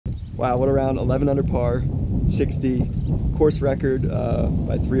Wow, what around 11 under par, 60, course record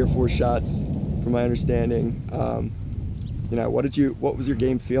by 3 or 4 shots, from my understanding. You know, what was your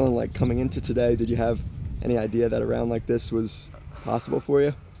game feeling like coming into today? Did you have any idea that a round like this was possible for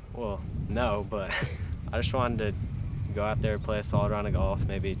you? Well, no, but I just wanted to go out there, play a solid round of golf,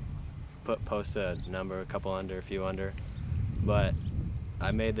 maybe post a number, a couple under, a few under. But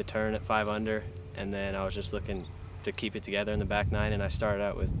I made the turn at 5 under, and then I was just looking to keep it together in the back 9, and I started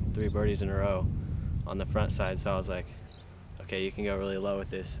out with 3 birdies in a row on the front side, so I was like, okay, you can go really low with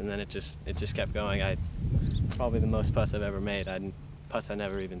this, and then it just kept going. Probably the most putts I've ever made. Putts I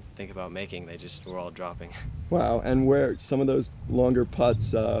never even think about making, they just were all dropping. Wow, and where some of those longer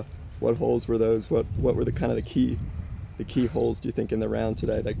putts, what holes were those? What were the kind of the key holes, do you think, in the round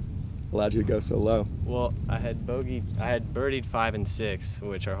today that allowed you to go so low? Well, I had birdied 5 and 6,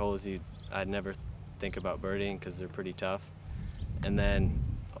 which are holes I'd never think about birdieing because they're pretty tough. And then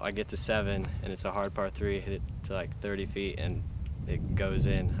I get to 7, and it's a hard par 3, hit it to like 30 feet, and it goes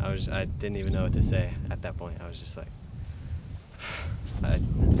in. I didn't even know what to say at that point. I was just like,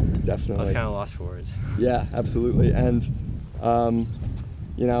 Definitely. I was kind of lost for words. Yeah, absolutely. And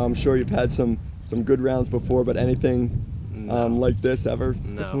you know, I'm sure you've had some good rounds before, but anything like this ever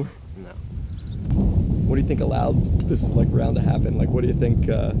before? No. What do you think allowed this round to happen? Like, what do you think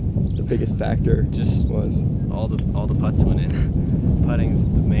the biggest factor just was? All the putts went in. Putting's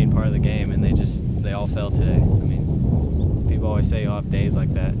the main part of the game, and they all fell today. I mean, people always say you'll have days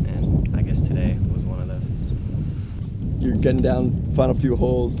like that, and I guess today was one of those. You're getting down final few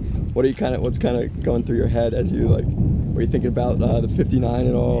holes. What's kind of going through your head as you were you thinking about the 59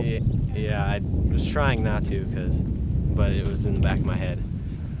 at all? Yeah, I was trying not to, but it was in the back of my head,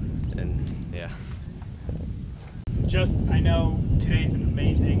 and yeah. I know today's been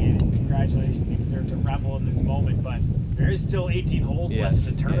amazing, and congratulations, you deserve to revel in this moment, but there is still 18 holes left in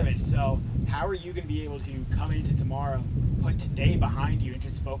the tournament, so how are you going to be able to come into tomorrow, put today behind you, and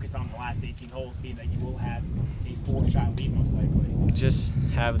just focus on the last 18 holes, being that you will have a 4-shot lead most likely? Just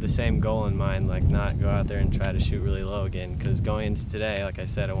have the same goal in mind, not go out there and try to shoot really low again, because going into today, like I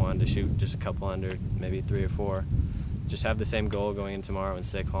said, I wanted to shoot just a couple under, maybe 3 or 4. Just have the same goal going in tomorrow and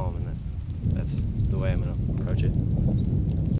stay calm, and that's the way I'm going to approach it.